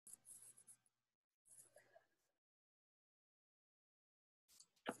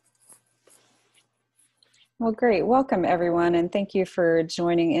Well, great. Welcome, everyone, and thank you for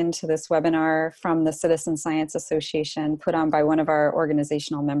joining into this webinar from the Citizen Science Association, put on by one of our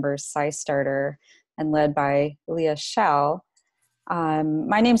organizational members, SciStarter, and led by Leah Schell.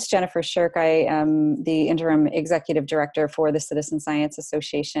 My name's Jennifer Shirk. I am the Interim Executive Director for the Citizen Science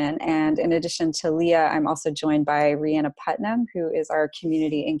Association, and in addition to Leah, I'm also joined by Rhianna Putnam, who is our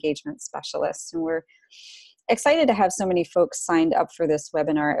Community Engagement Specialist, and we're excited to have so many folks signed up for this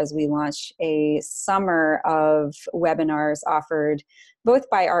webinar as we launch a summer of webinars offered both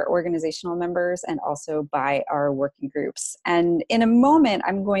by our organizational members and also by our working groups. And in a moment,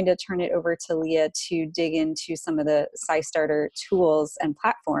 I'm going to turn it over to Leah to dig into some of the SciStarter tools and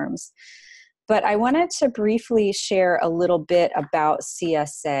platforms. But I wanted to briefly share a little bit about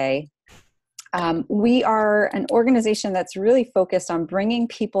CSA. We are an organization that's really focused on bringing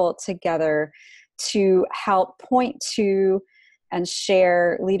people together to help point to and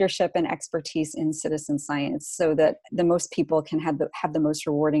share leadership and expertise in citizen science so that the most people can have the most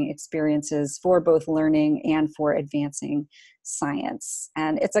rewarding experiences for both learning and for advancing science.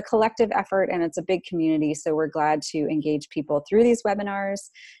 And it's a collective effort and it's a big community, so we're glad to engage people through these webinars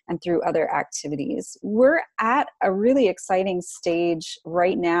and through other activities. We're at a really exciting stage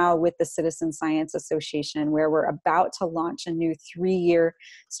right now with the Citizen Science Association, where we're about to launch a new 3-year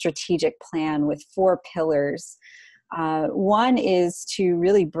strategic plan with 4 pillars. One is to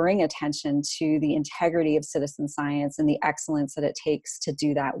really bring attention to the integrity of citizen science and the excellence that it takes to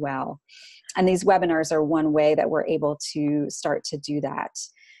do that well. And these webinars are one way that we're able to start to do that.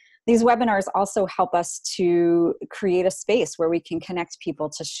 These webinars also help us to create a space where we can connect people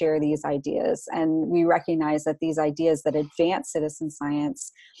to share these ideas. And we recognize that these ideas that advance citizen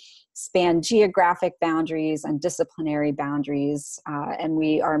science span geographic boundaries and disciplinary boundaries, and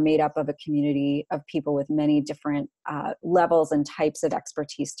we are made up of a community of people with many different levels and types of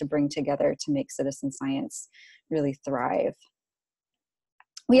expertise to bring together to make citizen science really thrive.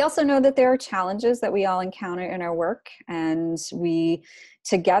 We also know that there are challenges that we all encounter in our work, and we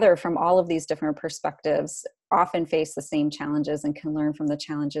together from all of these different perspectives often face the same challenges and can learn from the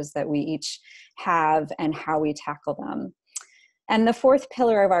challenges that we each have and how we tackle them. And the 4th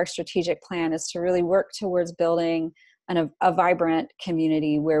pillar of our strategic plan is to really work towards building a vibrant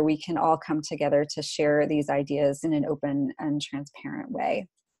community where we can all come together to share these ideas in an open and transparent way.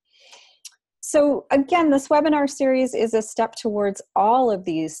 So again, this webinar series is a step towards all of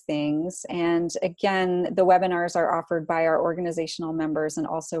these things. And again, the webinars are offered by our organizational members and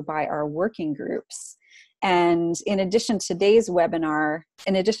also by our working groups. And in addition to today's webinar,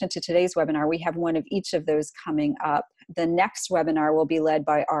 we have one of each of those coming up. The next webinar will be led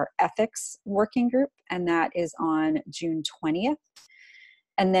by our ethics working group, and that is on June 20th.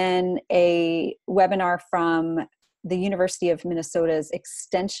 And then a webinar from the University of Minnesota's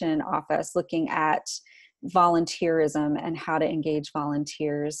Extension Office looking at volunteerism and how to engage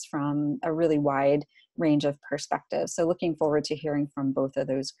volunteers from a really wide range of perspectives. So looking forward to hearing from both of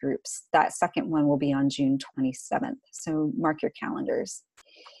those groups. That second one will be on June 27th. So mark your calendars.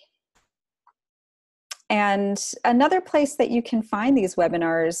 And another place that you can find these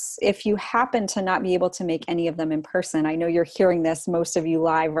webinars, if you happen to not be able to make any of them in person, I know you're hearing this, most of you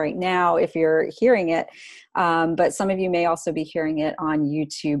live right now if you're hearing it, but some of you may also be hearing it on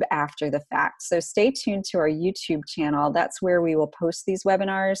YouTube after the fact. So stay tuned to our YouTube channel. That's where we will post these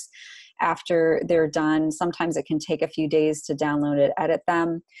webinars after they're done. Sometimes it can take a few days to download it, edit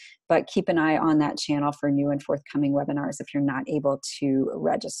them, but keep an eye on that channel for new and forthcoming webinars if you're not able to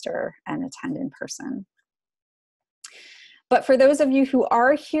register and attend in person. But for those of you who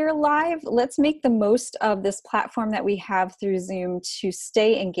are here live, let's make the most of this platform that we have through Zoom to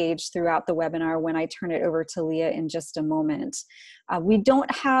stay engaged throughout the webinar when I turn it over to Leah in just a moment. We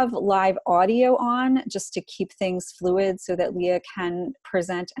don't have live audio on just to keep things fluid so that Leah can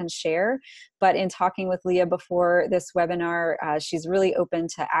present and share. But in talking with Leah before this webinar, she's really open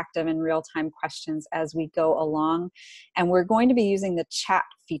to active and real-time questions as we go along. And we're going to be using the chat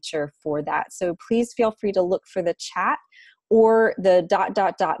feature for that. So please feel free to look for the chat or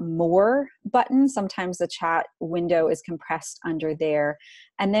the ... more button. Sometimes the chat window is compressed under there.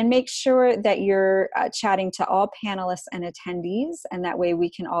 And then make sure that you're chatting to all panelists and attendees, and that way we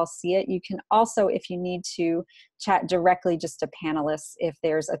can all see it. You can also, if you need to, chat directly just to panelists if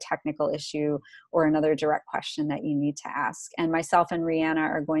there's a technical issue or another direct question that you need to ask. And myself and Rhianna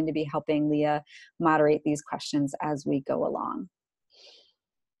are going to be helping Leah moderate these questions as we go along.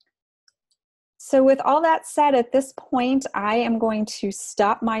 So with all that said, at this point, I am going to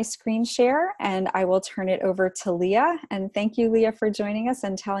stop my screen share and I will turn it over to Leah. And thank you, Leah, for joining us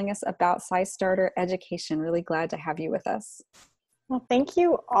and telling us about SciStarter Education. Really glad to have you with us. Well, thank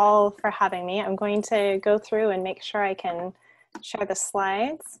you all for having me. I'm going to go through and make sure I can share the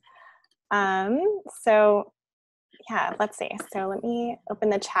slides. So yeah, let's see. So let me open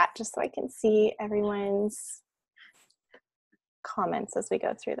the chat just so I can see everyone's comments as we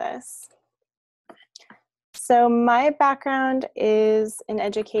go through this. So my background is in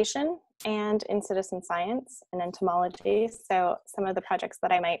education and in citizen science and entomology. So some of the projects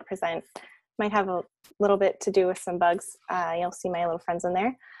that I might present might have a little bit to do with some bugs. You'll see my little friends in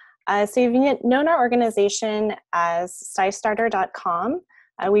there. So you've known our organization as SciStarter.com.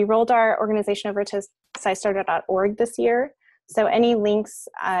 We rolled our organization over to SciStarter.org this year. So any links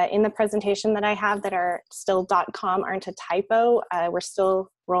in the presentation that I have that are still .com aren't a typo. We're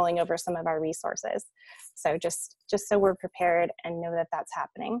still rolling over some of our resources. So just so we're prepared and know that that's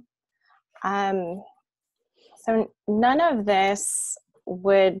happening. So none of this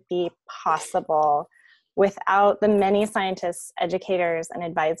would be possible without the many scientists, educators, and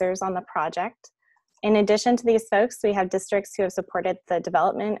advisors on the project. In addition to these folks, we have districts who have supported the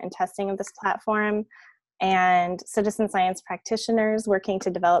development and testing of this platform, and citizen science practitioners working to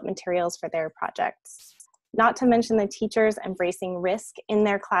develop materials for their projects. Not to mention the teachers embracing risk in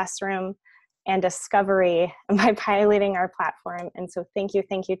their classroom and discovery by piloting our platform. And so thank you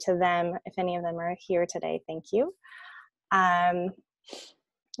to them. If any of them are here today, thank you.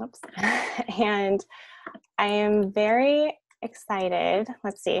 Oops. And I am very excited,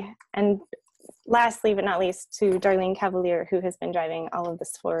 let's see, and lastly but not least, to Darlene Cavalier, who has been driving all of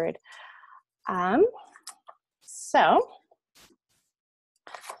this forward. So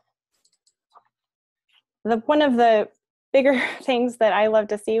one of the bigger things that I love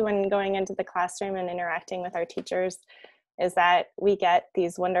to see when going into the classroom and interacting with our teachers is that we get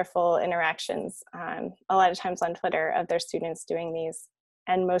these wonderful interactions, a lot of times on Twitter, of their students doing these,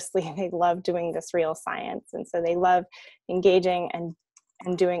 and mostly they love doing this real science, and so they love engaging and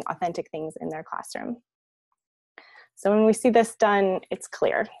doing authentic things in their classroom. So when we see this done, it's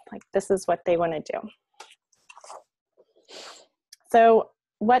clear, like this is what they want to do. So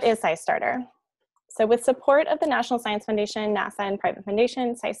what is SciStarter? So with support of the National Science Foundation, NASA, and private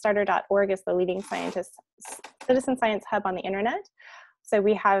foundations, SciStarter.org is the leading citizen science hub on the internet. So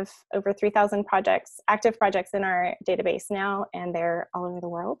we have over 3,000 projects, active projects in our database now, and they're all over the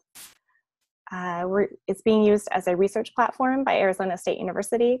world. It's being used as a research platform by Arizona State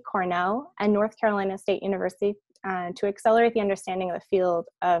University, Cornell, and North Carolina State University to accelerate the understanding of the field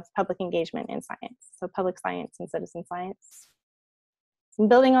of public engagement in science, so public science and citizen science. And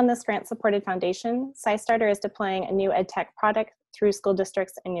building on this grant-supported foundation, SciStarter is deploying a new EdTech product through school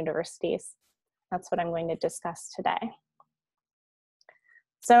districts and universities. That's what I'm going to discuss today.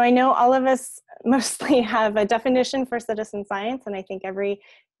 So I know all of us mostly have a definition for citizen science, and I think every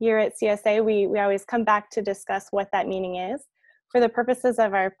year at CSA, we always come back to discuss what that meaning is. For the purposes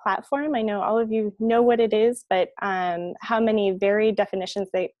of our platform, I know all of you know what it is, but how many varied definitions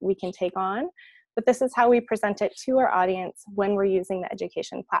that we can take on. But this is how we present it to our audience when we're using the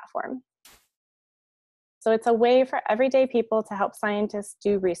education platform. So it's a way for everyday people to help scientists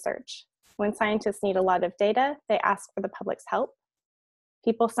do research. When scientists need a lot of data, they ask for the public's help.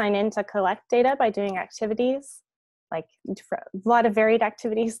 People sign in to collect data by doing activities, like a lot of varied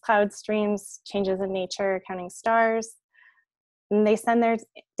activities, cloud streams, changes in nature, counting stars. And they send their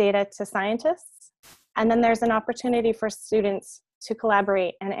data to scientists. And then there's an opportunity for students to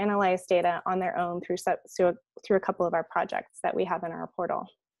collaborate and analyze data on their own through a couple of our projects that we have in our portal.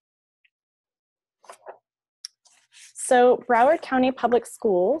 So Broward County Public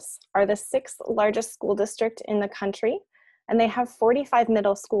Schools are the 6th largest school district in the country, and they have 45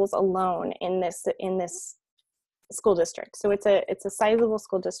 middle schools alone in this school district. So it's a sizable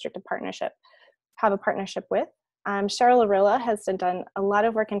school district to have a partnership with. Cheryl Arilla has done a lot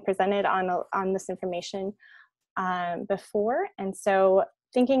of work and presented on this information before, and so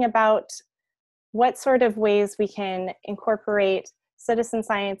thinking about what sort of ways we can incorporate citizen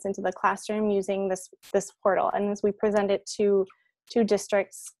science into the classroom using this portal. And as we present it to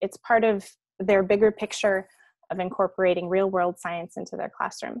districts, it's part of their bigger picture of incorporating real-world science into their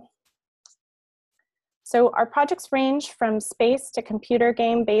classroom. So our projects range from space to computer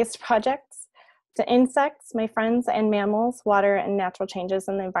game-based projects to insects, my friends, and mammals, water, and natural changes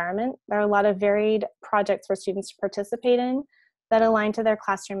in the environment. There are a lot of varied projects for students to participate in that align to their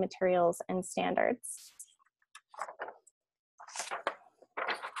classroom materials and standards.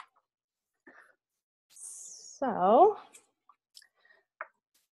 So,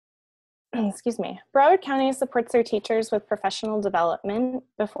 excuse me, Broward County supports their teachers with professional development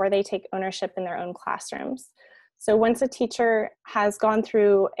before they take ownership in their own classrooms. So once a teacher has gone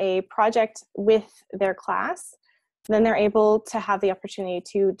through a project with their class, then they're able to have the opportunity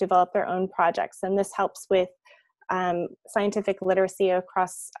to develop their own projects. And this helps with scientific literacy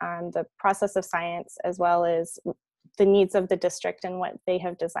across the process of science, as well as the needs of the district and what they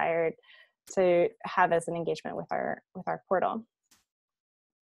have desired to have as an engagement with our portal.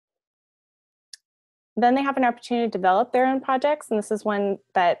 Then they have an opportunity to develop their own projects, and this is one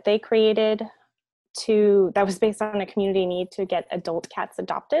that they created that was based on a community need to get adult cats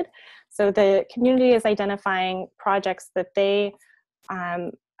adopted. So the community is identifying projects that they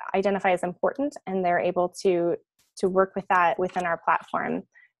identify as important, and they're able to work with that within our platform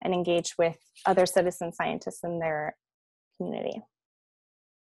and engage with other citizen scientists in their community.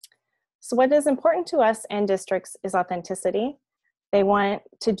 So what is important to us and districts is authenticity. They want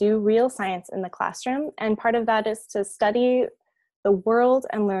to do real science in the classroom, and part of that is to study the world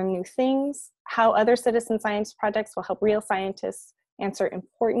and learn new things, how other citizen science projects will help real scientists answer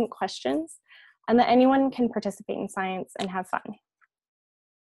important questions, and that anyone can participate in science and have fun.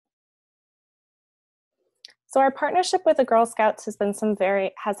 So our partnership with the Girl Scouts has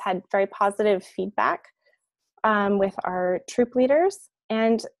had very positive feedback with our troop leaders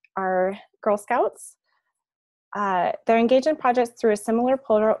and our Girl Scouts. They're engaged in projects through a similar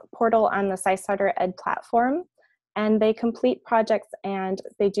portal on the SciStarter Ed platform, and they complete projects and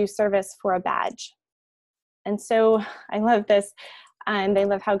they do service for a badge. And so I love this, and they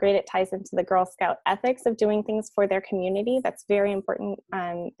love how great it ties into the Girl Scout ethics of doing things for their community. That's very important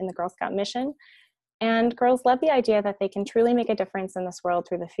in the Girl Scout mission. And girls love the idea that they can truly make a difference in this world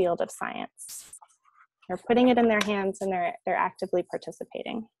through the field of science. They're putting it in their hands, and they're actively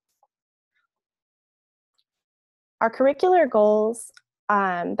participating. Our curricular goals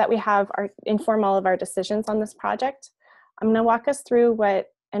that we have inform all of our decisions on this project. I'm going to walk us through what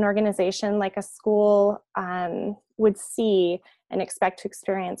an organization like a school would see and expect to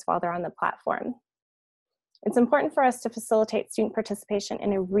experience while they're on the platform. It's important for us to facilitate student participation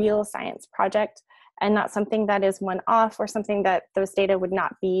in a real science project, and not something that is one-off or something that those data would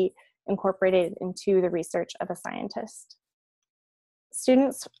not be incorporated into the research of a scientist.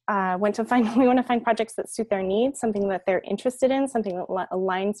 Students we want to find projects that suit their needs, something that they're interested in, something that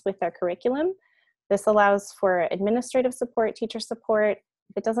aligns with their curriculum. This allows for administrative support, teacher support.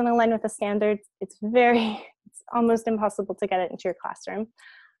 If it doesn't align with the standards, it's almost impossible to get it into your classroom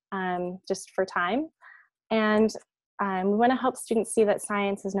just for time. And we want to help students see that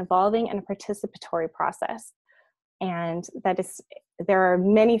science is an evolving and a participatory process, and that there are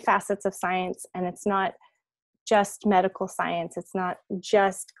many facets of science, and it's not just medical science. It's not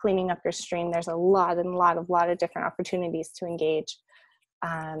just cleaning up your stream. There's a lot of different opportunities to engage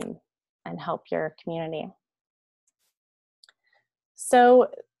and help your community. So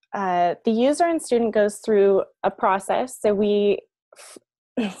the user and student goes through a process. So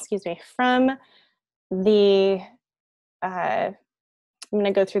from the I'm going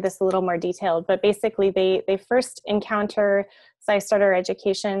to go through this a little more detailed, but basically they first encounter SciStarter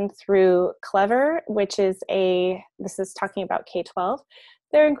Education through Clever, which is this is talking about K-12.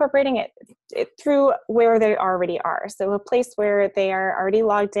 They're incorporating it through where they already are. So a place where they are already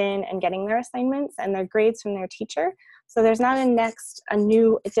logged in and getting their assignments and their grades from their teacher. So there's not a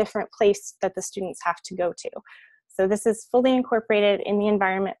different place that the students have to go to. So this is fully incorporated in the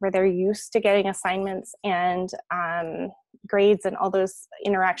environment where they're used to getting assignments and grades and all those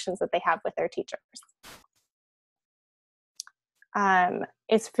interactions that they have with their teachers.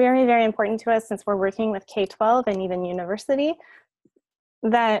 It's very, very important to us, since we're working with K-12 and even university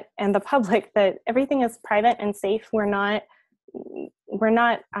and the public, that everything is private and safe. We're not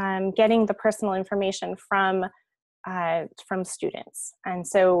getting the personal information from students. And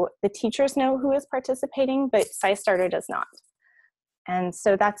so the teachers know who is participating, but SciStarter does not. And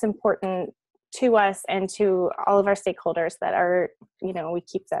so that's important to us and to all of our stakeholders, that we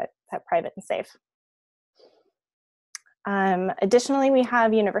keep that private and safe. Additionally, we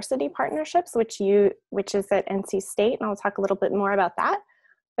have university partnerships, which is at NC State, and I'll talk a little bit more about that.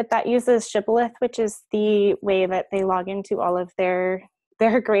 But that uses Shibboleth, which is the way that they log into all of their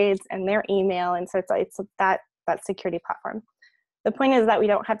grades and their email, and so it's that security platform. The point is that we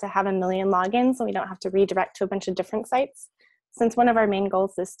don't have to have 1 million logins, and we don't have to redirect to a bunch of different sites. Since one of our main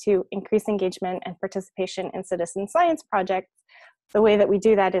goals is to increase engagement and participation in citizen science projects, the way that we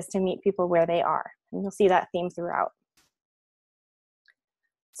do that is to meet people where they are. And you'll see that theme throughout.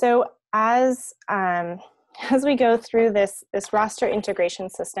 So as we go through this roster integration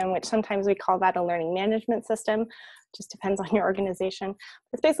system, which sometimes we call that a learning management system, just depends on your organization.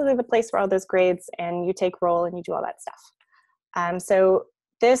 It's basically the place where all those grades and you take roll and you do all that stuff. So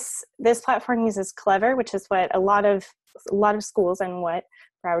this platform uses Clever, which is what a lot of schools and what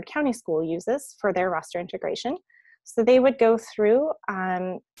Broward County School uses for their roster integration. So they would go through,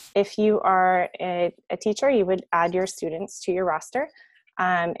 if you are a teacher, you would add your students to your roster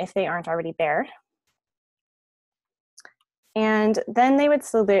if they aren't already there. And then they would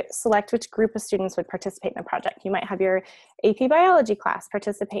select which group of students would participate in the project. You might have your AP biology class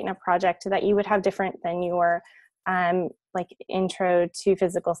participate in a project that you would have different than your like intro to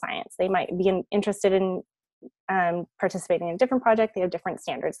physical science. They might be interested in participating in a different project. They have different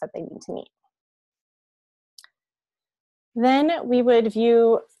standards that they need to meet. Then we would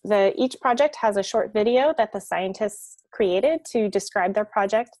view each project has a short video that the scientists created to describe their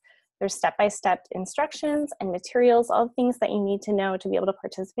project. There's step-by-step instructions and materials, all the things that you need to know to be able to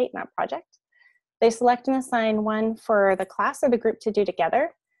participate in that project. They select and assign one for the class or the group to do together,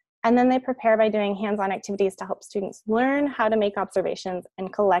 and then they prepare by doing hands-on activities to help students learn how to make observations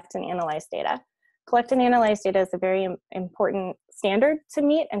and collect and analyze data. Collect and analyze data is a very important standard to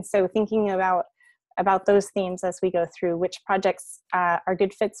meet, and so thinking about those themes as we go through which projects are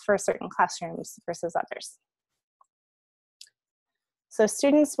good fits for certain classrooms versus others. So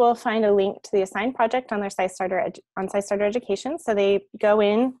students will find a link to the assigned project on their SciStarter Education. So they go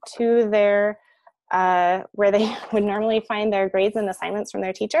in to their, where they would normally find their grades and assignments from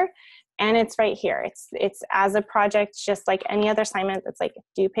their teacher. And it's right here. It's as a project, just like any other assignment. It's like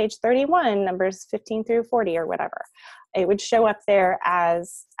do page 31, numbers 15 through 40 or whatever. It would show up there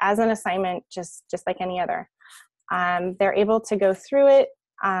as an assignment, just like any other. They're able to go through it.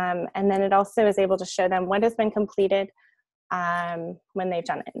 And then it also is able to show them what has been completed when they've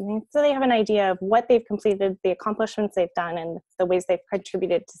done it. And so they have an idea of what they've completed, the accomplishments they've done, and the ways they've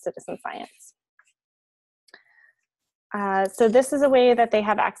contributed to citizen science. So this is a way that they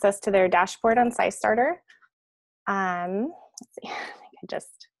have access to their dashboard on SciStarter. Let's see, I think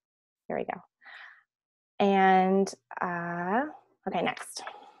here we go. And, okay, next.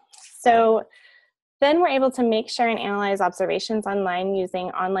 So then we're able to make, share, and analyze observations online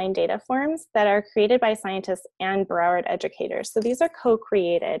using online data forms that are created by scientists and Broward educators. So these are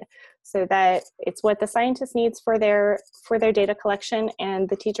co-created so that it's what the scientist needs for their data collection, and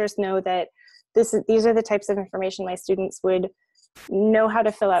the teachers know that these are the types of information my students would know how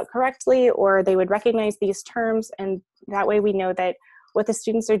to fill out correctly, or they would recognize these terms, and that way we know that what the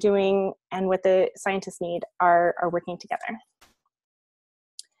students are doing and what the scientists need are working together.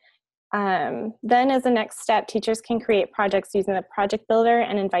 Then as a next step, teachers can create projects using the project builder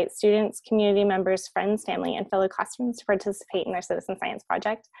and invite students, community members, friends, family, and fellow classrooms to participate in their citizen science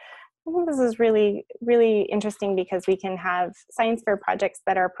project. I think this is really, really interesting because we can have science fair projects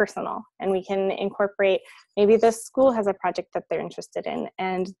that are personal, and we can incorporate, maybe the school has a project that they're interested in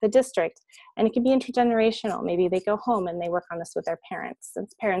and the district, and it can be intergenerational. Maybe they go home and they work on this with their parents,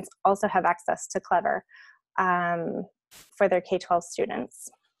 since parents also have access to Clever for their K-12 students.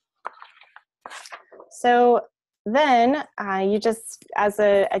 So then you just, as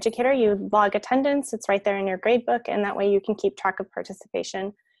an educator, you log attendance. It's right there in your grade book, and that way you can keep track of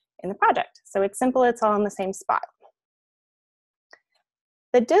participation in the project. So it's simple, it's all in the same spot.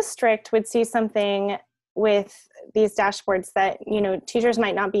 The district would see something with these dashboards that, you know, teachers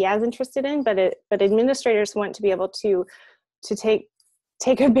might not be as interested in, but administrators want to be able to take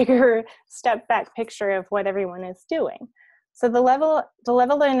a bigger step back picture of what everyone is doing. So the level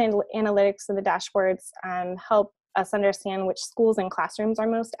and analytics of the dashboards help us understand which schools and classrooms are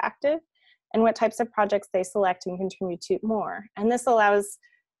most active and what types of projects they select and contribute to more. And this allows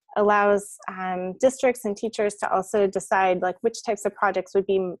districts and teachers to also decide like which types of projects would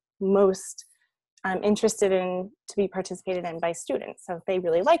be most interested in to be participated in by students. So if they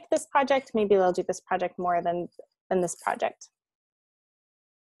really like this project, maybe they'll do this project more than this project.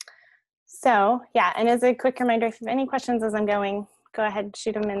 So yeah, and as a quick reminder, if you have any questions as I'm going, go ahead,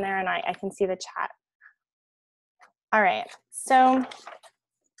 shoot them in there, and I can see the chat. All right, so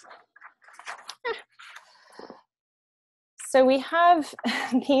we have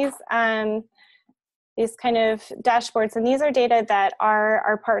these kind of dashboards, and these are data that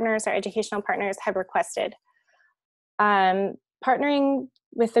our partners, our educational partners, have requested. Partnering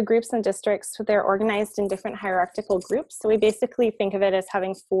with the groups and districts, they're organized in different hierarchical groups. So we basically think of it as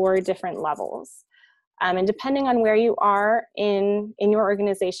having 4 different levels. And depending on where you are in your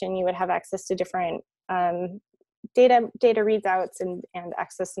organization, you would have access to different data readouts and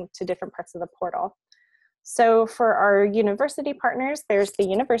access to different parts of the portal. So for our university partners, there's the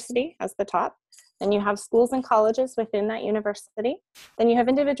university as the top. Then you have schools and colleges within that university. Then you have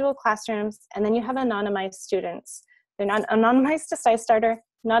individual classrooms, and then you have anonymized students. They're not anonymized to SciStarter,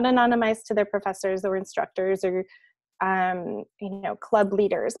 not anonymized to their professors or instructors or you know, club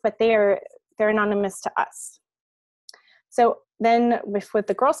leaders, but they're anonymous to us. So then with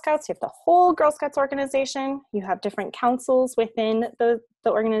the Girl Scouts, you have the whole Girl Scouts organization, you have different councils within the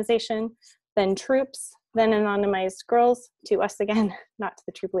organization, then troops, then anonymized girls, to us again, not to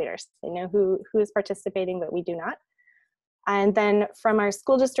the troop leaders. They know who is participating, but we do not. And then from our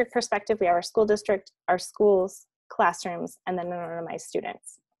school district perspective, we have our school district, our schools, classrooms, and then anonymized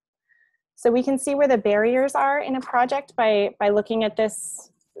students. So we can see where the barriers are in a project by looking at this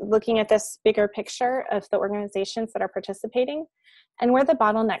bigger picture of the organizations that are participating and where the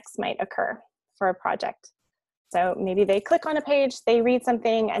bottlenecks might occur for a project. So maybe they click on a page, they read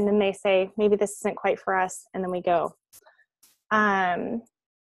something, and then they say, maybe this isn't quite for us, and then we go.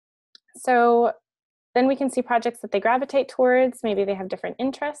 So then we can see projects that they gravitate towards, maybe they have different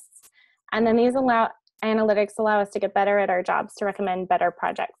interests, and then these analytics allow us to get better at our jobs to recommend better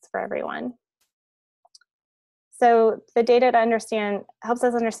projects for everyone. So the data helps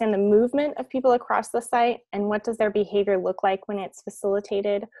us understand the movement of people across the site and what does their behavior look like when it's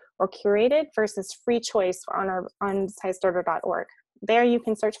facilitated or curated versus free choice on SciStarter.org. There you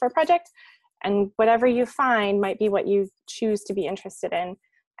can search for a project, and whatever you find might be what you choose to be interested in.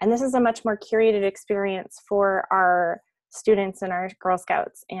 And this is a much more curated experience for our students and our Girl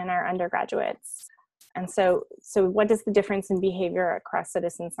Scouts and our undergraduates. And so what is the difference in behavior across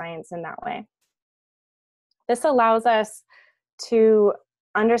citizen science in that way? This allows us to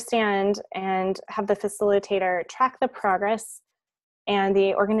understand and have the facilitator track the progress, and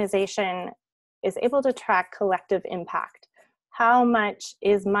the organization is able to track collective impact. How much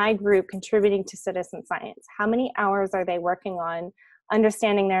is my group contributing to citizen science? How many hours are they working on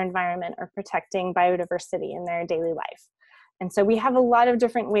understanding their environment or protecting biodiversity in their daily life? And so we have a lot of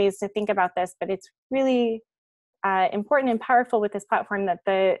different ways to think about this, but it's really important and powerful with this platform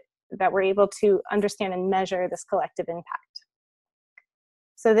that we're able to understand and measure this collective impact.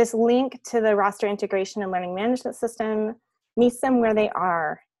 So this link to the roster integration and learning management system meets them where they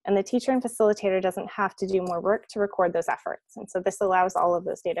are, and the teacher and facilitator doesn't have to do more work to record those efforts. And so this allows all of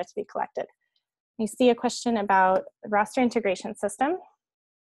those data to be collected. You see a question about the roster integration system.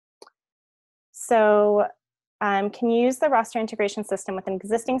 So can you use the roster integration system with an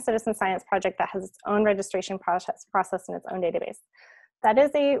existing citizen science project that has its own registration process and its own database? That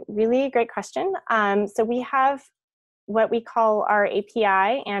is a really great question. So we have what we call our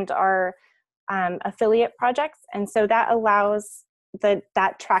API and our affiliate projects. And so that allows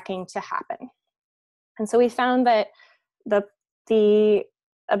that tracking to happen. And so we found that the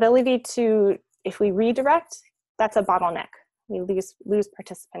ability to, if we redirect, that's a bottleneck. We lose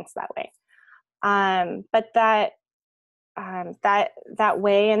participants that way. But that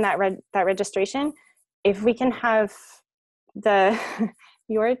way and that registration, if we can have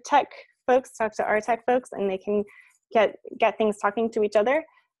your tech folks talk to our tech folks and they can get things talking to each other,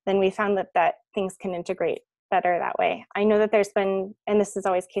 then we found that things can integrate better that way. I know that there's been, and this is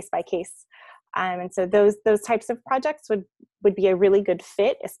always case by case, and so those types of projects would be a really good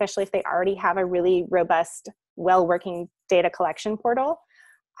fit, especially if they already have a really robust, well-working data collection portal.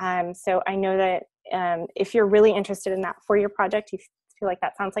 So I know that if you're really interested in that for your project, you feel like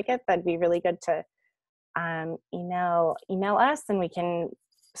that sounds like it, that'd be really good to email us, and we can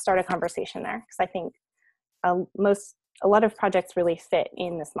start a conversation there, because I think a lot of projects really fit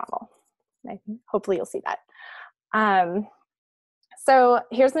in this model. Hopefully you'll see that. So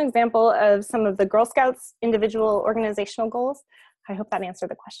here's an example of some of the Girl Scouts individual organizational goals. I hope that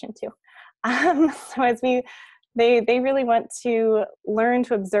answered the question too. So as they really want to learn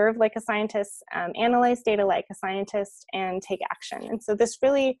to observe like a scientist, analyze data like a scientist, and take action. And so this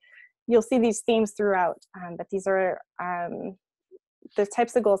really, you'll see these themes throughout, but these are the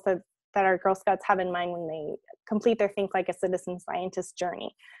types of goals that our Girl Scouts have in mind when they complete their Think Like a Citizen Scientist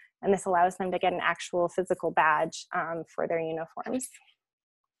journey. And this allows them to get an actual physical badge for their uniforms.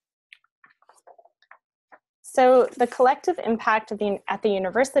 So the collective impact at the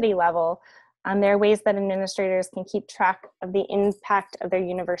university level, there are ways that administrators can keep track of the impact of their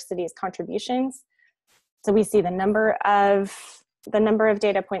university's contributions. So we see the number of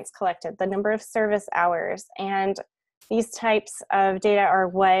data points collected, the number of service hours, and these types of data are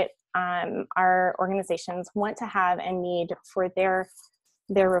what our organizations want to have and need for their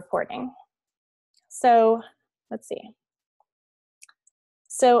reporting. So let's see.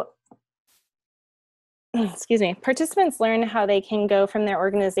 So, excuse me, participants learn how they can go from their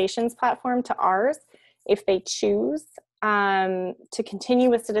organization's platform to ours if they choose to continue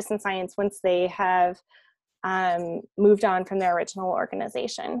with citizen science once they have moved on from their original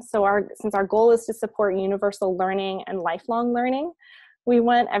organization. So since our goal is to support universal learning and lifelong learning, we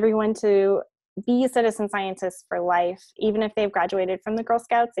want everyone to be citizen scientists for life, even if they've graduated from the Girl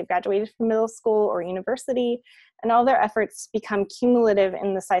Scouts, they've graduated from middle school or university, and all their efforts become cumulative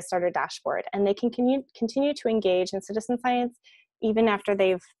in the SciStarter dashboard, and they can continue to engage in citizen science even after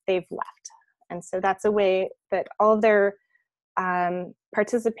they've left. And so that's a way that all of their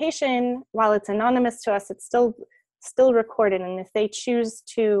participation, while it's anonymous to us, it's still recorded. And if they choose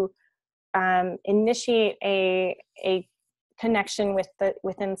to initiate a connection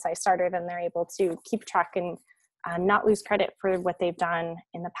within SciStarter, then they're able to keep track and not lose credit for what they've done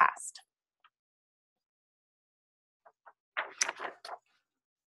in the past.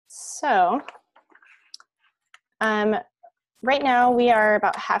 So right now we are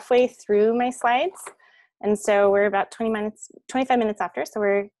about halfway through my slides. And so we're about 25 minutes after, so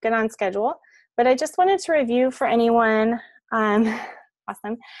we're good on schedule. But I just wanted to review for anyone,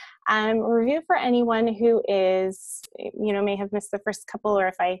 awesome, review for anyone who is, may have missed the first couple, or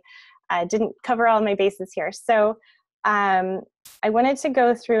if I didn't cover all my bases here. So I wanted to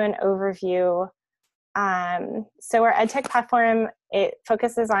go through an overview. So our EdTech platform, it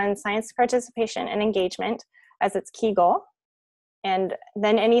focuses on science participation and engagement as its key goal. And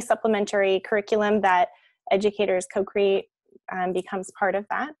then any supplementary curriculum that educators co-create becomes part of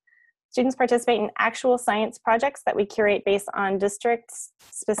that. Students participate in actual science projects that we curate based on district's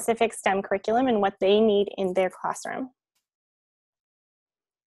specific STEM curriculum and what they need in their classroom.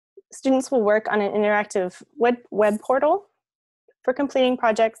 Students will work on an interactive web portal for completing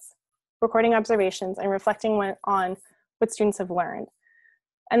projects, recording observations, and reflecting on what students have learned.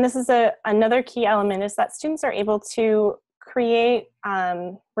 And this is another key element, is that students are able to create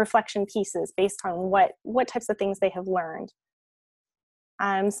reflection pieces based on what types of things they have learned.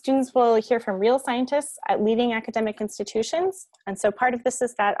 Students will hear from real scientists at leading academic institutions. And so part of this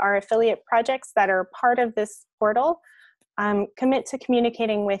is that our affiliate projects that are part of this portal commit to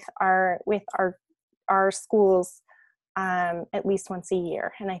communicating with our schools at least once a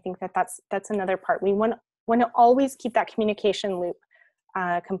year. And I think that that's another part. We want to always keep that communication loop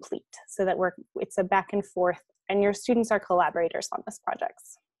complete, so that it's a back and forth, and your students are collaborators on these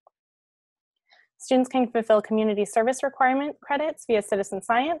projects. Students can fulfill community service requirement credits via citizen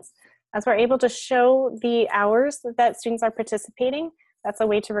science. As we're able to show the hours that students are participating, that's a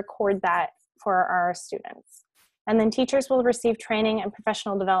way to record that for our students. And then teachers will receive training and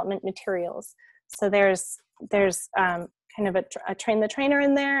professional development materials. So there's kind of a train the trainer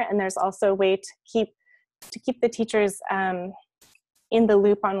in there, and there's also a way to keep the teachers in the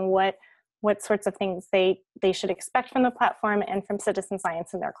loop on what sorts of things they should expect from the platform and from citizen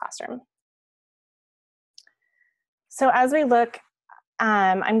science in their classroom. So as we look,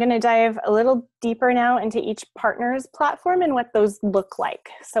 I'm going to dive a little deeper now into each partner's platform and what those look like.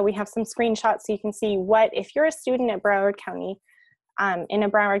 So we have some screenshots so you can see if you're a student at Broward County, in a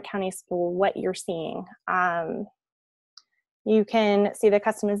Broward County school, what you're seeing. You can see the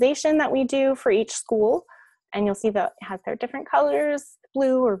customization that we do for each school, and you'll see that it has their different colors,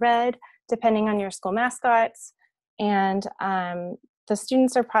 blue or red, depending on your school mascots, and the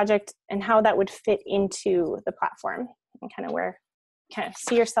students or project and how that would fit into the platform, and kind of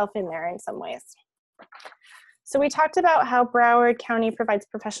see yourself in there in some ways. So we talked about how Broward County provides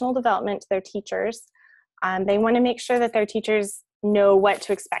professional development to their teachers. They want to make sure that their teachers know what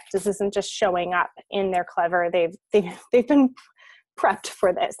to expect. This isn't just showing up in their Clever. They've been prepped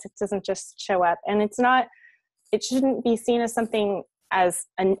for this. It doesn't just show up, and it shouldn't be seen as something as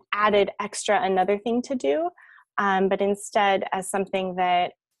an added extra another thing to do, but instead as something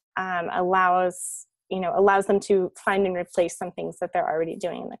that allows them to find and replace some things that they're already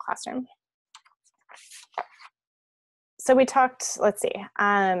doing in the classroom. So we talked, let's see,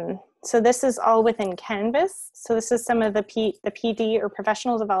 so this is all within Canvas. So this is some of the PD or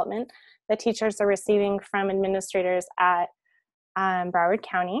professional development that teachers are receiving from administrators at Broward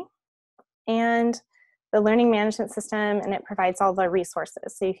County. And the learning management system, and it provides all the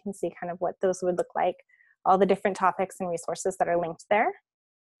resources. So you can see kind of what those would look like, all the different topics and resources that are linked there.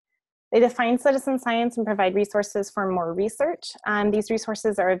 They define citizen science and provide resources for more research. These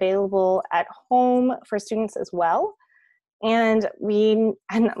resources are available at home for students as well. And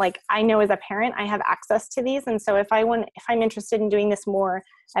I know as a parent, I have access to these. And so if I'm interested in doing this more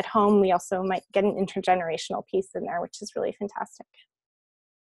at home, we also might get an intergenerational piece in there, which is really fantastic.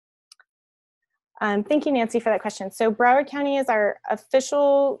 Thank you, Nancy, for that question. So Broward County is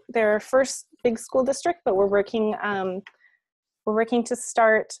their first big school district, but we're working to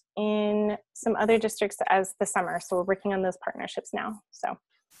start in some other districts as the summer. So we're working on those partnerships now. So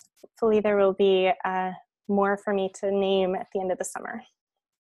hopefully there will be more for me to name at the end of the summer.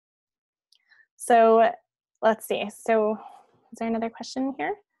 So let's see. So is there another question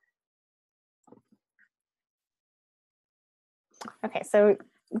here? Okay, so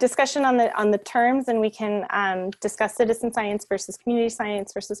discussion on the terms, and we can discuss citizen science versus community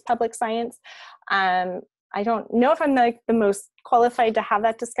science versus public science. I don't know if I'm like the most qualified to have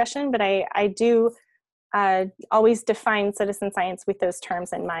that discussion, but I do always define citizen science with those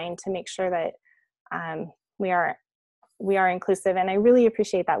terms in mind to make sure that we are inclusive. And I really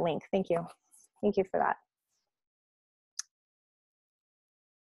appreciate that link. Thank you. Thank you for that.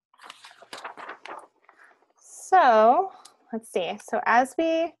 So let's see. So as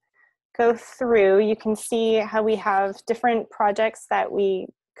we go through, you can see how we have different projects that we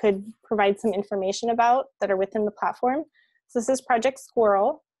could provide some information about that are within the platform. So this is Project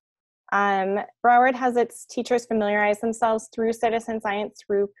Squirrel. Broward has its teachers familiarize themselves through citizen science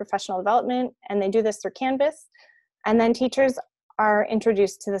through professional development, and they do this through Canvas. And then teachers are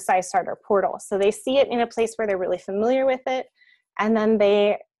introduced to the SciStarter portal. So they see it in a place where they're really familiar with it, and then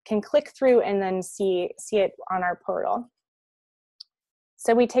they can click through and then see it on our portal.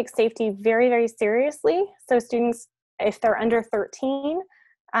 So we take safety very, very seriously. So students, if they're under 13,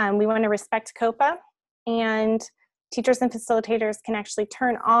 we want to respect COPA, and teachers and facilitators can actually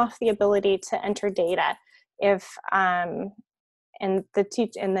turn off the ability to enter data if and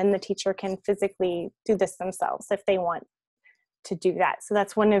then the teacher can physically do this themselves if they want to do that. So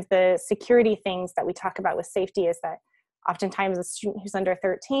that's one of the security things that we talk about with safety, is that oftentimes a student who's under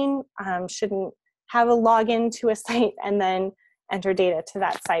 13 shouldn't have a login to a site and then enter data to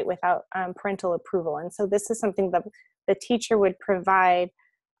that site without parental approval. And so this is something that the teacher would provide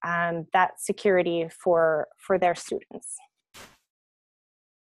that security for their students.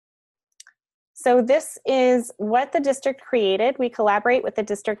 So this is what the district created. We collaborate with the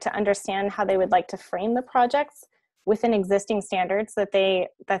district to understand how they would like to frame the projects within existing standards that they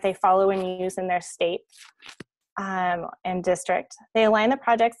follow and use in their state and district. They align the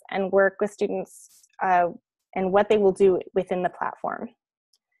projects and work with students and what they will do within the platform.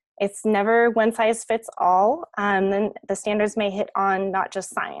 It's never one size fits all. Then the standards may hit on not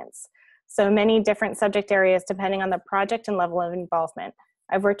just science. So many different subject areas depending on the project and level of involvement.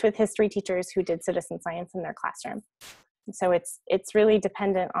 I've worked with history teachers who did citizen science in their classroom. So it's really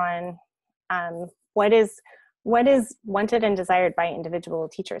dependent on what is wanted and desired by individual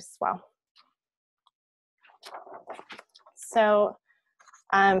teachers as well. So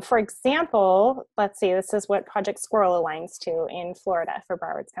for example, let's see, this is what Project Squirrel aligns to in Florida for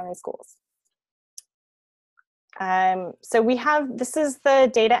Broward County Schools. So we have, this is the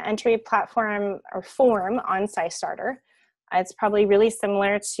data entry platform or form on SciStarter. It's probably really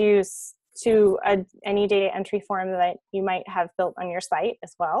similar to any data entry form that you might have built on your site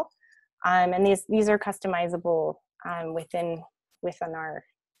as well. And these are customizable within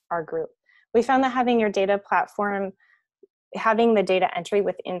our group. We found that having your data platform, having the data entry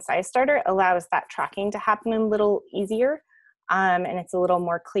within SciStarter allows that tracking to happen a little easier, and it's a little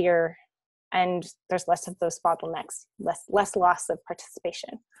more clear, and there's less of those bottlenecks, less loss of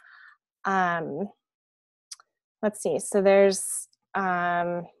participation. Let's see, so there's,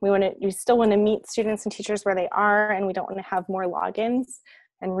 we still want to meet students and teachers where they are, and we don't want to have more logins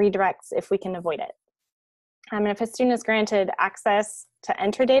and redirects if we can avoid it. And if a student is granted access to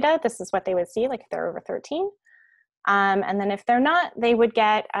enter data, this is what they would see, like if they're over 13. And then if they're not, they would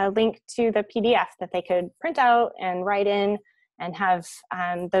get a link to the PDF that they could print out and write in and have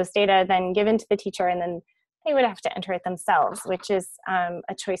those data then given to the teacher, and then they would have to enter it themselves, which is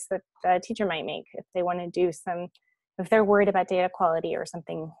a choice that the teacher might make if they want to do if they're worried about data quality or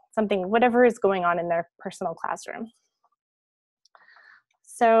something, whatever is going on in their personal classroom.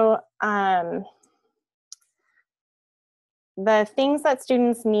 So the things that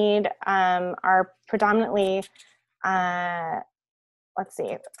students need are predominantly, let's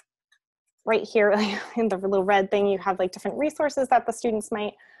see, right here in the little red thing, you have like different resources that the students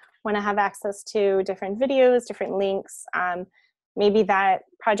might want to have access to, different videos, different links. Maybe that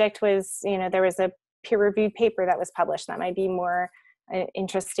project was, there was a peer-reviewed paper that was published. That might be more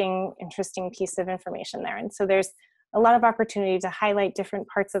interesting piece of information there. And so there's a lot of opportunity to highlight different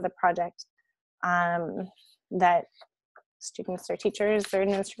parts of the project that students or teachers or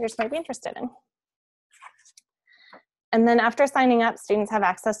administrators might be interested in. And then after signing up, students have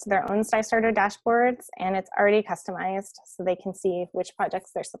access to their own SciStarter dashboards, and it's already customized so they can see which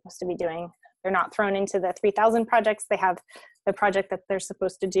projects they're supposed to be doing. They're not thrown into the 3,000 projects. They have the project that they're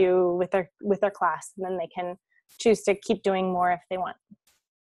supposed to do with their class, and then they can choose to keep doing more if they want.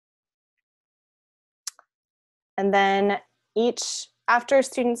 And then after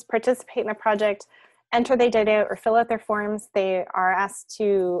students participate in a project, enter their data or fill out their forms, they are asked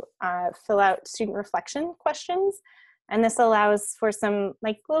to fill out student reflection questions. And this allows for some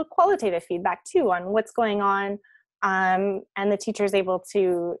little qualitative feedback too on what's going on and the teacher is able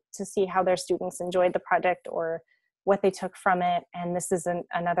to see how their students enjoyed the project or what they took from it. And this is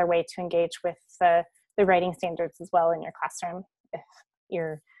another way to engage with the writing standards as well in your classroom if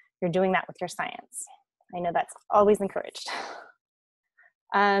you're doing that with your science. I know that's always encouraged.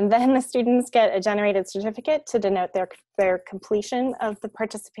 Then the students get a generated certificate to denote their completion of the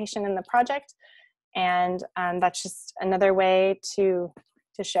participation in the project. And that's just another way to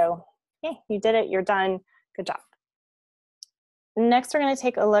show, hey, you did it, you're done, good job. Next, we're going to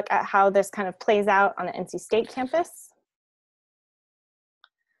take a look at how this kind of plays out on the NC State campus.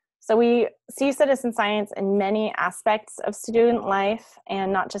 So we see citizen science in many aspects of student life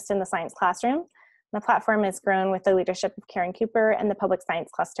and not just in the science classroom. The platform is grown with the leadership of Karen Cooper and the Public Science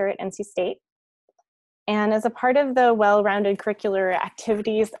Cluster at NC State. And as a part of the well-rounded curricular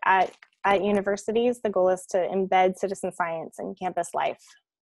activities at universities, the goal is to embed citizen science in campus life.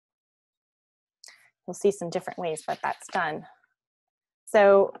 You'll see some different ways that that's done.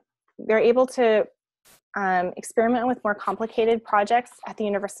 So they're able to experiment with more complicated projects at the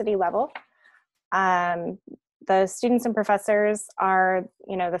university level. The students and professors are,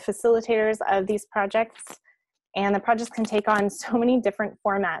 the facilitators of these projects, and the projects can take on so many different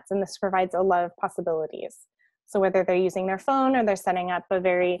formats, and this provides a lot of possibilities. So whether they're using their phone or they're setting up a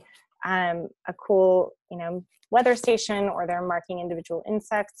very a cool, weather station, or they're marking individual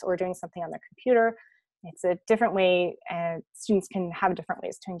insects or doing something on their computer, it's a different way, and students can have different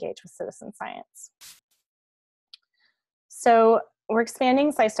ways to engage with citizen science. So we're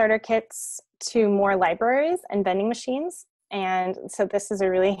expanding SciStarter kits to more libraries and vending machines. And so this is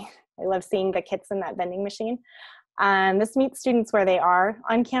I love seeing the kits in that vending machine. This meets students where they are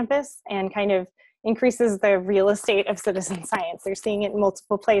on campus and kind of increases the real estate of citizen science. They're seeing it in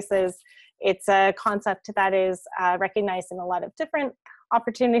multiple places. It's a concept that is recognized in a lot of different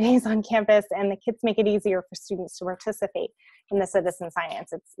opportunities on campus, and the kits make it easier for students to participate in the citizen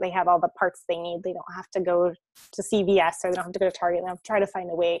science. They have all the parts they need. They don't have to go to CVS, or they don't have to go to Target. They have to try to find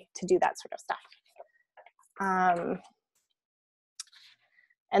a way to do that sort of stuff.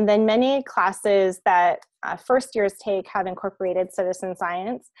 And then many classes that first years take have incorporated citizen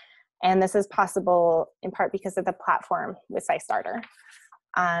science, and this is possible in part because of the platform with SciStarter.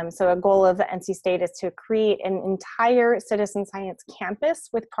 So a goal of the NC State is to create an entire citizen science campus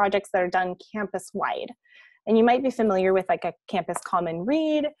with projects that are done campus-wide. And you might be familiar with like a campus common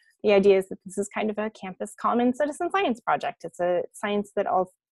read. The idea is that this is kind of a campus common citizen science project. It's a science that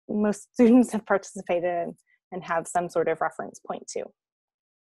most students have participated in and have some sort of reference point to.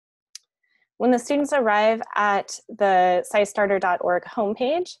 When the students arrive at the SciStarter.org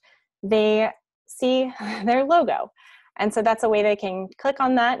homepage, they see their logo. And so that's a way they can click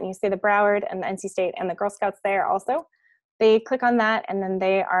on that, and you see the Broward and the NC State and the Girl Scouts there also. They click on that, and then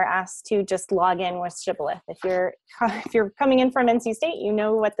they are asked to just log in with Shibboleth. If you're coming in from NC State, you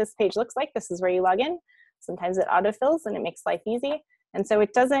know what this page looks like. This is where you log in. Sometimes it autofills and it makes life easy. And so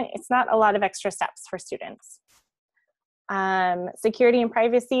it's not a lot of extra steps for students. Security and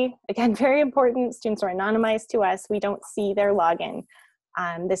privacy, again, very important. Students are anonymized to us. We don't see their login.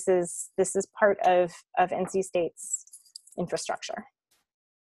 This is part of NC State's infrastructure.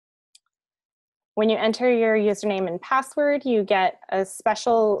 When you enter your username and password, you get a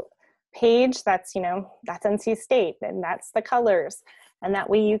special page that's NC State, and that's the colors. And that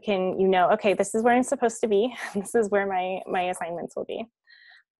way you can, okay, this is where I'm supposed to be. This is where my assignments will be.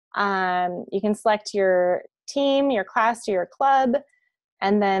 You can select your team, your class, or your club.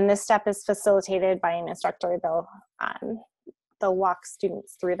 And then this step is facilitated by an instructor. They'll walk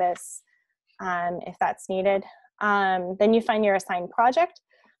students through this if that's needed. Then you find your assigned project.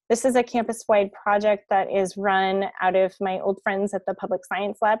 This is a campus-wide project that is run out of my old friends at the Public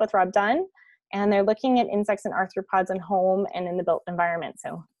Science Lab with Rob Dunn. And they're looking at insects and arthropods in home and in the built environment,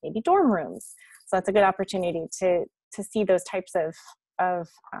 so maybe dorm rooms. So that's a good opportunity to see those types of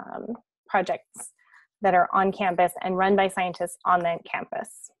projects that are on campus and run by scientists on the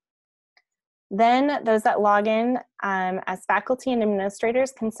campus. Then those that log in as faculty and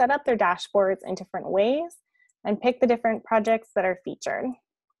administrators can set up their dashboards in different ways and pick the different projects that are featured.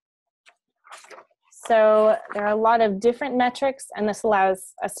 So there are a lot of different metrics, and this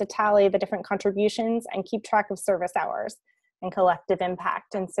allows us to tally the different contributions and keep track of service hours and collective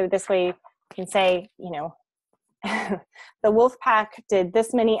impact. And so this way you can say, the wolf pack did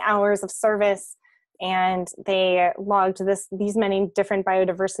this many hours of service, and they logged these many different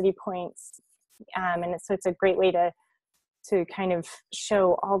biodiversity points. So it's a great way to kind of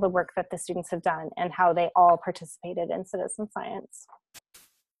show all the work that the students have done and how they all participated in citizen science.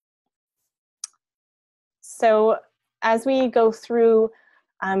 So as we go through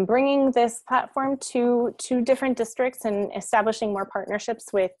bringing this platform to different districts and establishing more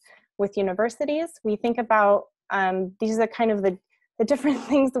partnerships with universities. We think about these are kind of the different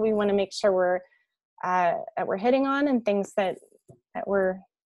things that we want to make sure we're hitting on, and things that we're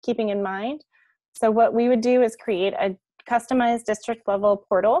keeping in mind. So what we would do is create a customized district level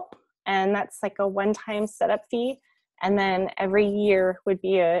portal, and that's like a one-time setup fee, and then every year would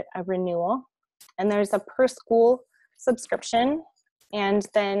be a renewal. And there's a per school subscription, and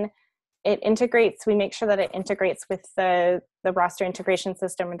then it integrates, we make sure that it integrates with the roster integration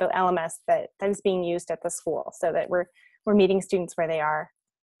system, or the LMS that is being used at the school, so that we're meeting students where they are.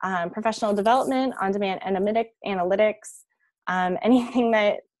 Professional development, on-demand analytics, anything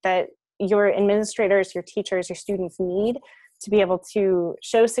that your administrators, your teachers, your students need to be able to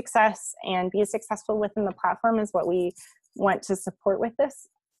show success and be successful within the platform is what we want to support with this.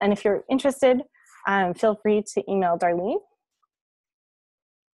 And if you're interested, feel free to email Darlene.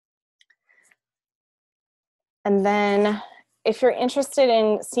 And then if you're interested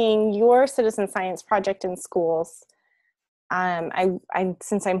in seeing your citizen science project in schools,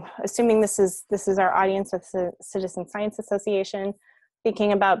 since I'm assuming this is our audience with the Citizen Science Association,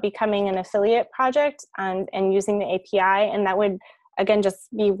 thinking about becoming an affiliate project and using the API, and that would again just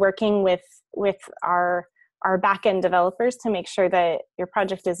be working with our backend developers to make sure that your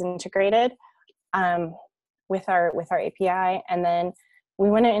project is integrated with our API, and then we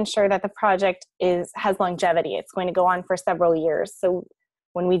want to ensure that the project has longevity. It's going to go on for several years. So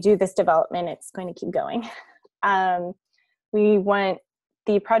when we do this development, it's going to keep going. We want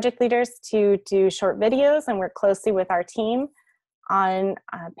the project leaders to do short videos and work closely with our team on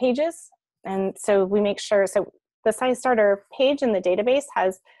pages. And so we make sure, so the SciStarter page in the database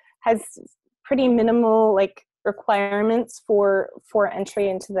has pretty minimal like requirements for entry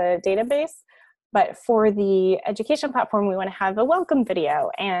into the database. But for the education platform, we want to have a welcome video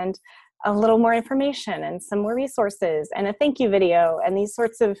and a little more information and some more resources and a thank you video and these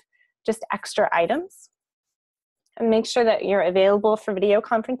sorts of just extra items. And make sure that you're available for video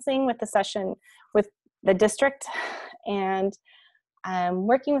conferencing with the session with the district, and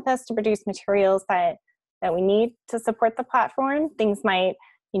working with us to produce materials that we need to support the platform. Things might,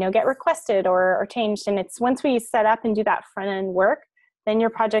 get requested or changed, and it's once we set up and do that front end work, then your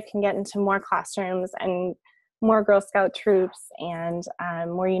project can get into more classrooms and more Girl Scout troops and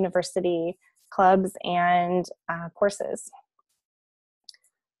more university clubs and courses.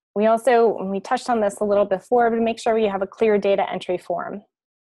 We also, we touched on this a little before, but make sure you have a clear data entry form.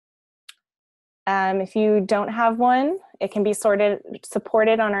 If you don't have one, it can be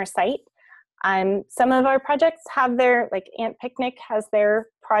supported on our site. Some of our projects have like Ant Picnic has their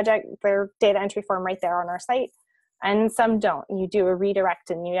data entry form right there on our site, and some don't. You do a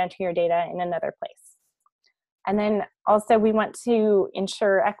redirect and you enter your data in another place. And then also we want to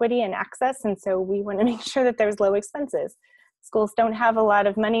ensure equity and access, and so we want to make sure that there's low expenses. Schools don't have a lot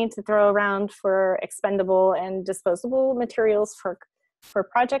of money to throw around for expendable and disposable materials for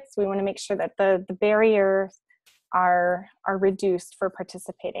projects. We want to make sure that the barriers are reduced for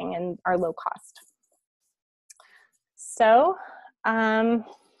participating and are low cost. So,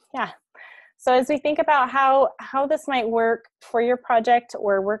 yeah. So as we think about how this might work for your project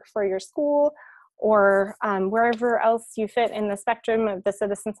or work for your school or wherever else you fit in the spectrum of the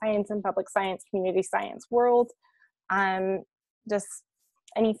citizen science and public science, community science world, just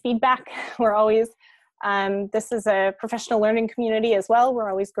any feedback. We're always, this is a professional learning community as well.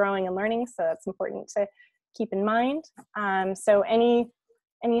 We're always growing and learning, so that's important to keep in mind. So any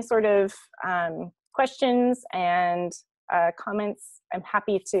sort of questions and comments, I'm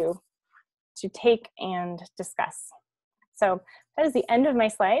happy to take and discuss. So that is the end of my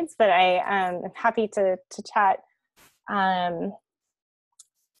slides, but I am happy to chat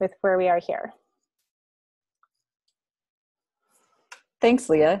with where we are here. Thanks,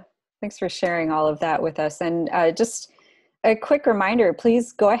 Leah. Thanks for sharing all of that with us. And just a quick reminder,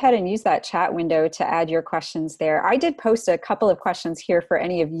 please go ahead and use that chat window to add your questions there. I did post a couple of questions here for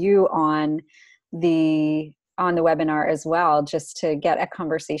any of you on the webinar as well, just to get a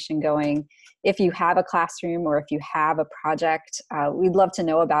conversation going. If you have a classroom or if you have a project, we'd love to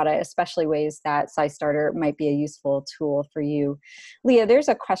know about it, especially ways that SciStarter might be a useful tool for you. Leah, there's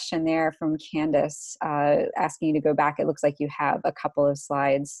a question there from Candace asking you to go back. It looks like you have a couple of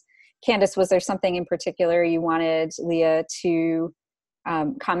slides. Candace, was there something in particular you wanted Leah to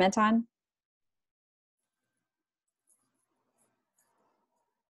comment on?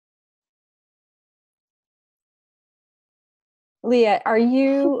 Leah, are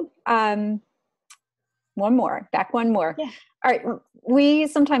you, one more. Yeah. All right, we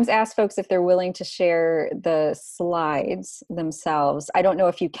sometimes ask folks if they're willing to share the slides themselves. I don't know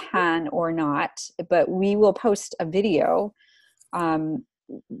if you can or not, but we will post a video.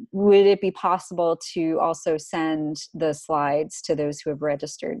 Would it be possible to also send the slides to those who have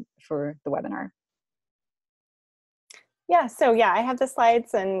registered for the webinar? Yeah, so yeah, I have the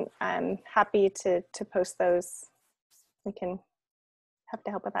slides and I'm happy to post those. We can have to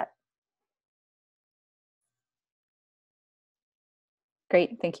help with that.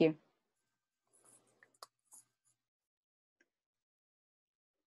 Great, thank you.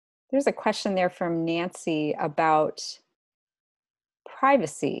 There's a question there from Nancy about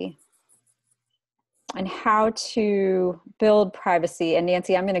privacy and how to build privacy. And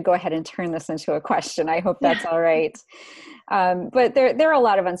Nancy, I'm going to go ahead and turn this into a question. I hope that's all right. But there are a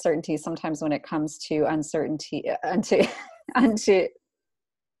lot of uncertainties sometimes when it comes to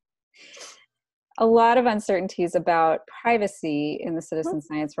a lot of uncertainties about privacy in the citizen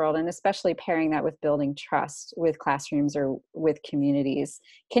science world, and especially pairing that with building trust with classrooms or with communities.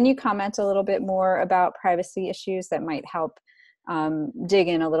 Can you comment a little bit more about privacy issues that might help dig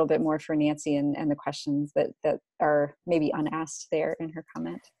in a little bit more for Nancy and the questions that are maybe unasked there in her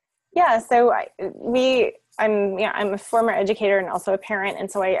comment? Yeah, so I'm a former educator and also a parent, and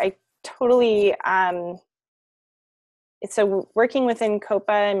so I totally, so working within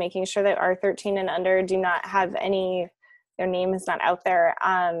COPA and making sure that our 13 and under do not have their name is not out there.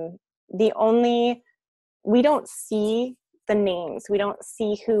 We don't see the names. We don't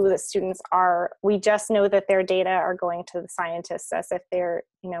see who the students are. We just know that their data are going to the scientists as if they're,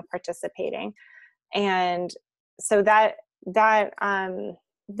 participating. And so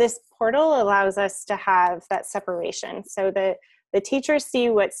this portal allows us to have that separation so that the teachers see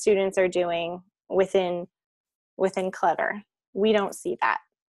what students are doing within Clutter. We don't see that.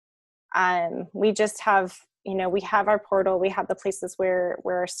 We just have, we have our portal, we have the places where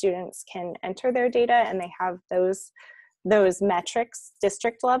our students can enter their data, and they have those metrics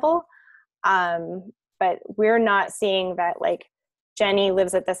district level. But we're not seeing that, like, Jenny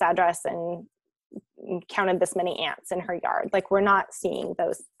lives at this address and counted this many ants in her yard. Like, we're not seeing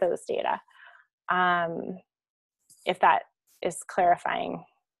those data. If that is clarifying.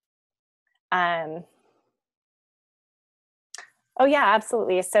 Oh yeah,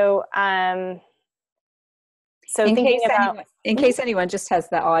 absolutely. So, in case anyone just has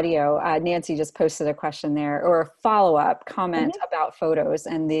the audio, Nancy just posted a question there, or a follow-up comment about photos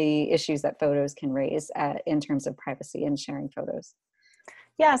and the issues that photos can raise in terms of privacy and sharing photos.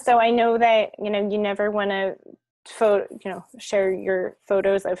 Yeah, so I know that, you never want to share your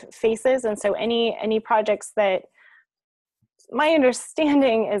photos of faces. And so any projects that, my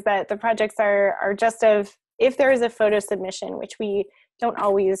understanding is that the projects are just if there is a photo submission, which we don't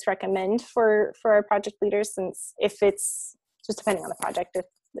always recommend for our project leaders, since if it's just depending on the project, if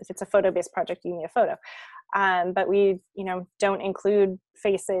it's a photo-based project, you need a photo. But we, don't include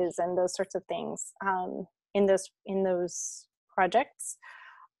faces and those sorts of things in those projects.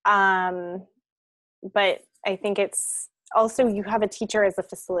 But I think it's also, you have a teacher as a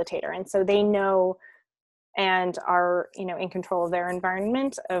facilitator, and so they know and are, in control of their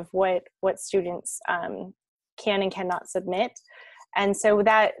environment of what students can and cannot submit. And so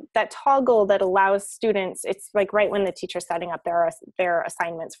that toggle that allows students, it's like right when the teacher's setting up their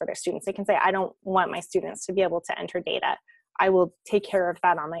assignments for their students, they can say, I don't want my students to be able to enter data. I will take care of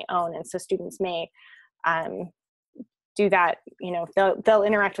that on my own. And so students may do that, they'll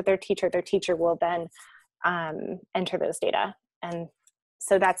interact with their teacher. Their teacher will then enter those data. And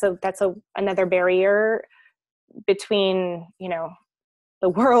so that's another barrier between, the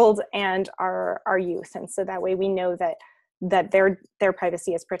world and our youth. And so that way we know that their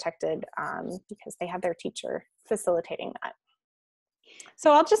privacy is protected because they have their teacher facilitating that.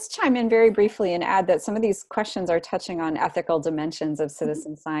 So I'll just chime in very briefly and add that some of these questions are touching on ethical dimensions of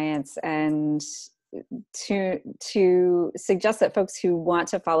citizen science, and to suggest that folks who want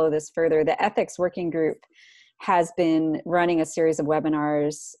to follow this further, the ethics working group has been running a series of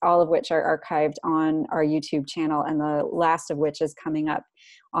webinars, all of which are archived on our YouTube channel, and the last of which is coming up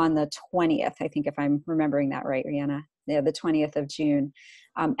on the 20th, I think, if I'm remembering that right, Rihanna. Yeah, the 20th of June.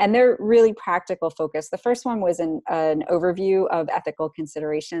 And they're really practical focused. The first one was an overview of ethical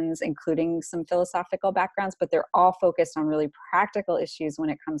considerations, including some philosophical backgrounds, but they're all focused on really practical issues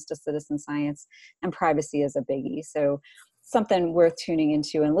when it comes to citizen science, and privacy is a biggie. So something worth tuning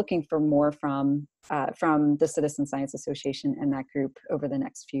into and looking for more from the Citizen Science Association and that group over the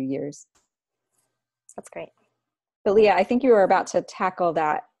next few years. That's great. But Leah, I think you were about to tackle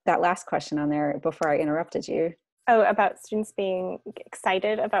that last question on there before I interrupted you. Oh, about students being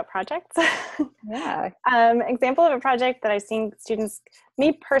excited about projects. Yeah. Example of a project that I've seen students,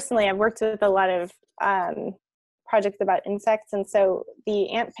 me personally, I've worked with a lot of projects about insects. And so the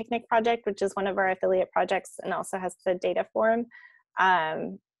Ant Picnic project, which is one of our affiliate projects and also has the data forum,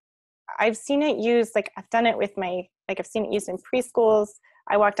 I've seen it used, like I've done it with I've seen it used in preschools.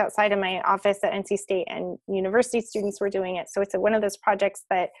 I walked outside of my office at NC State and university students were doing it. So it's one of those projects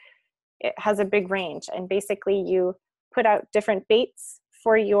that it has a big range, and basically you put out different baits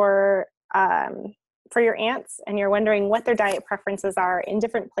for your ants, and you're wondering what their diet preferences are in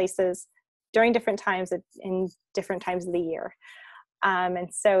different places during different times in different times of the year. And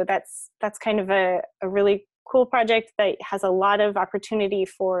so that's kind of a really cool project that has a lot of opportunity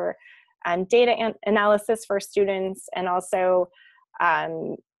for data analysis for students, and also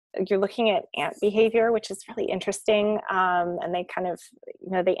you're looking at ant behavior, which is really interesting. And they kind of,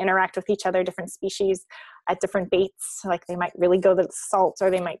 they interact with each other, different species at different baits. Like they might really go to the salt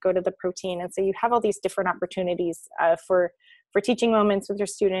or they might go to the protein. And so you have all these different opportunities for teaching moments with your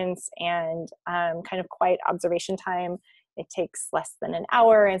students, and kind of quiet observation time. It takes less than an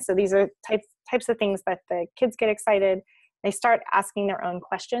hour. And so these are types of things that the kids get excited. They start asking their own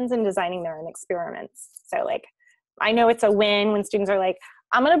questions and designing their own experiments. So like, I know it's a win when students are like,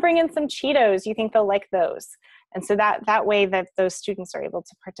 I'm going to bring in some Cheetos. You think they'll like those? And so that way that those students are able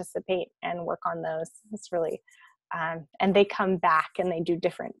to participate and work on those, it's really, and they come back and they do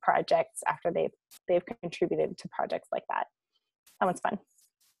different projects after they've contributed to projects like that. That one's fun.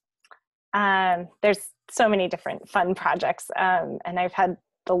 There's so many different fun projects, and I've had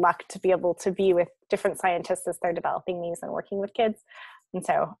the luck to be able to be with different scientists as they're developing these and working with kids. And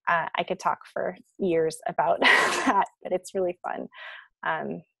so I could talk for years about that, but it's really fun.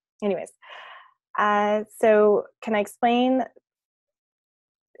 Anyways, so can I explain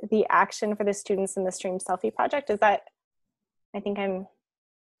the action for the students in the Stream Selfie project? Is that, I think I'm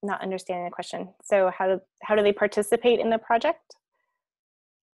not understanding the question. So how do they participate in the project?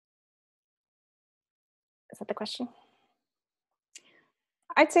 Is that the question?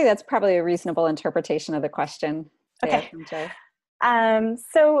 I'd say that's probably a reasonable interpretation of the question. Okay. Jay.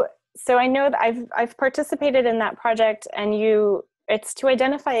 So I know that I've participated in that project, and it's to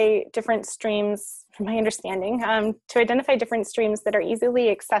identify different streams, from my understanding, to identify different streams that are easily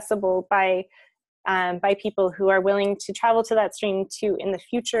accessible by people who are willing to travel to that stream to, in the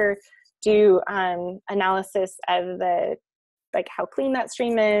future, do analysis of like how clean that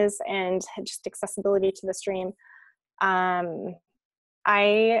stream is and just accessibility to the stream. I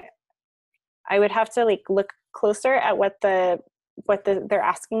would have to like look closer at what they're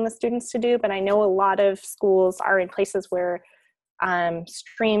asking the students to do, but I know a lot of schools are in places where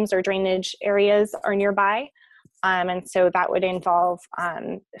streams or drainage areas are nearby. And so that would involve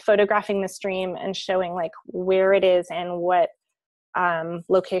photographing the stream and showing like where it is and what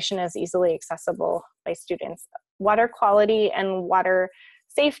location is easily accessible by students. Water quality and water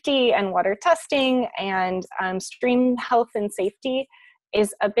safety and water testing and stream health and safety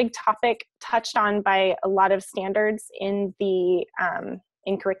is a big topic touched on by a lot of standards in the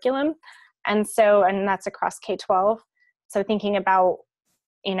in curriculum. And that's across K-12. So thinking about,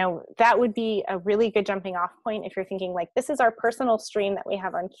 that would be a really good jumping off point if you're thinking like, this is our personal stream that we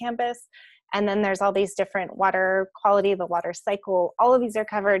have on campus. And then there's all these different water quality, the water cycle, all of these are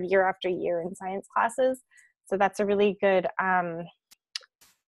covered year after year in science classes. So that's a really good,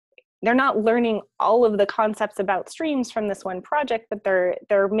 they're not learning all of the concepts about streams from this one project, but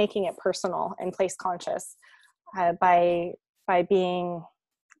they're making it personal and place conscious by being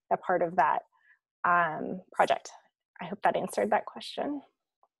a part of that project. I hope that answered that question.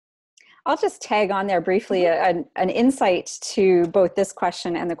 I'll just tag on there briefly an insight to both this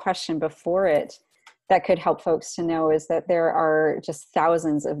question and the question before it that could help folks to know is that there are just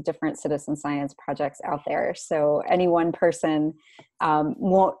thousands of different citizen science projects out there. So any one person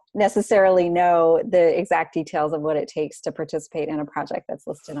won't necessarily know the exact details of what it takes to participate in a project that's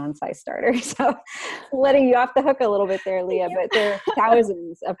listed on SciStarter. So letting you off the hook a little bit there, Leah, but there are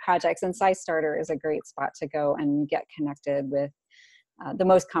thousands of projects, and SciStarter is a great spot to go and get connected with the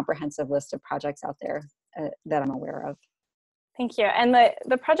most comprehensive list of projects out there that I'm aware of. Thank you. And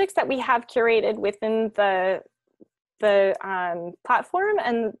the projects that we have curated within the platform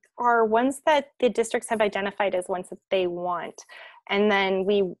and are ones that the districts have identified as ones that they want. And then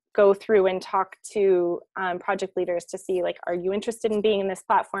we go through and talk to project leaders to see, like, are you interested in being in this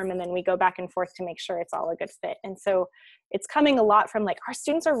platform? And then we go back and forth to make sure it's all a good fit. And so it's coming a lot from like, our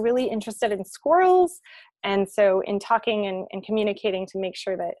students are really interested in squirrels. And so in talking and communicating to make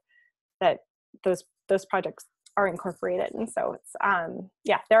sure that those projects are incorporated. And so it's,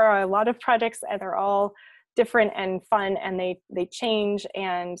 yeah, there are a lot of projects and they're all different and fun, and they change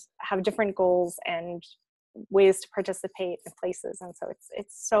and have different goals and ways to participate in places. And so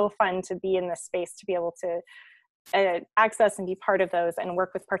it's so fun to be in this space, to be able to access and be part of those and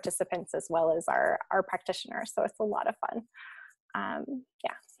work with participants as well as our practitioners. So it's a lot of fun.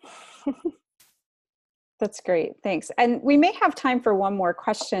 Yeah. That's great. Thanks. And we may have time for one more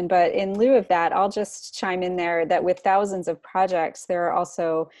question, but in lieu of that, I'll just chime in there that with thousands of projects, there are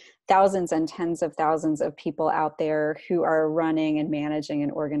also thousands and tens of thousands of people out there who are running and managing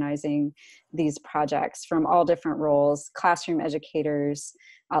and organizing these projects from all different roles: classroom educators,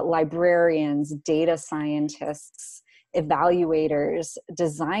 librarians, data scientists, evaluators,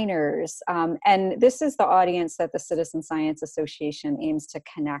 designers. And this is the audience that the Citizen Science Association aims to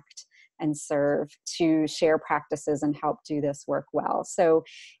connect and serve, to share practices and help do this work well. So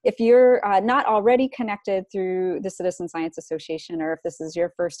if you're not already connected through the Citizen Science Association, or if this is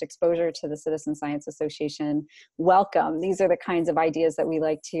your first exposure to the Citizen Science Association, welcome. These are the kinds of ideas that we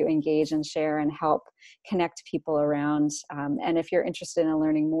like to engage and share and help connect people around. And if you're interested in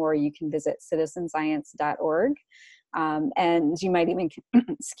learning more, you can visit citizenscience.org. And you might even,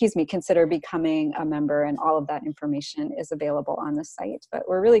 consider becoming a member, and all of that information is available on the site. But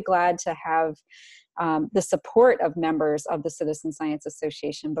we're really glad to have the support of members of the Citizen Science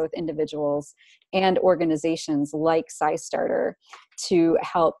Association, both individuals and organizations like SciStarter, to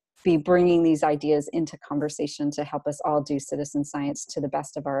help be bringing these ideas into conversation to help us all do citizen science to the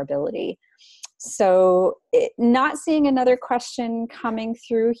best of our ability. So not seeing another question coming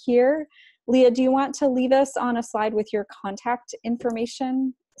through here. Leah, do you want to leave us on a slide with your contact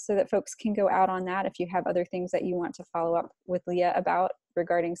information so that folks can go out on that? If you have other things that you want to follow up with Leah about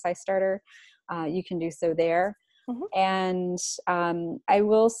regarding SciStarter, you can do so there. Mm-hmm. And I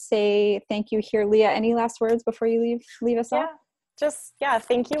will say thank you here. Leah, any last words before you leave us off?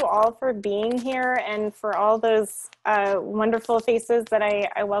 Thank you all for being here, and for all those wonderful faces that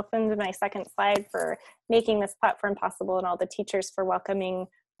I welcomed in my second slide, for making this platform possible, and all the teachers for welcoming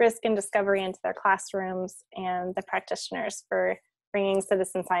risk and discovery into their classrooms, and the practitioners for bringing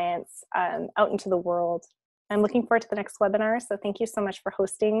citizen science out into the world. I'm looking forward to the next webinar, so thank you so much for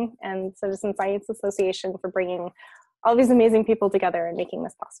hosting, and Citizen Science Association for bringing all these amazing people together and making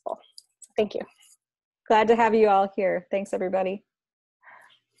this possible. So thank you. Glad to have you all here. Thanks, everybody.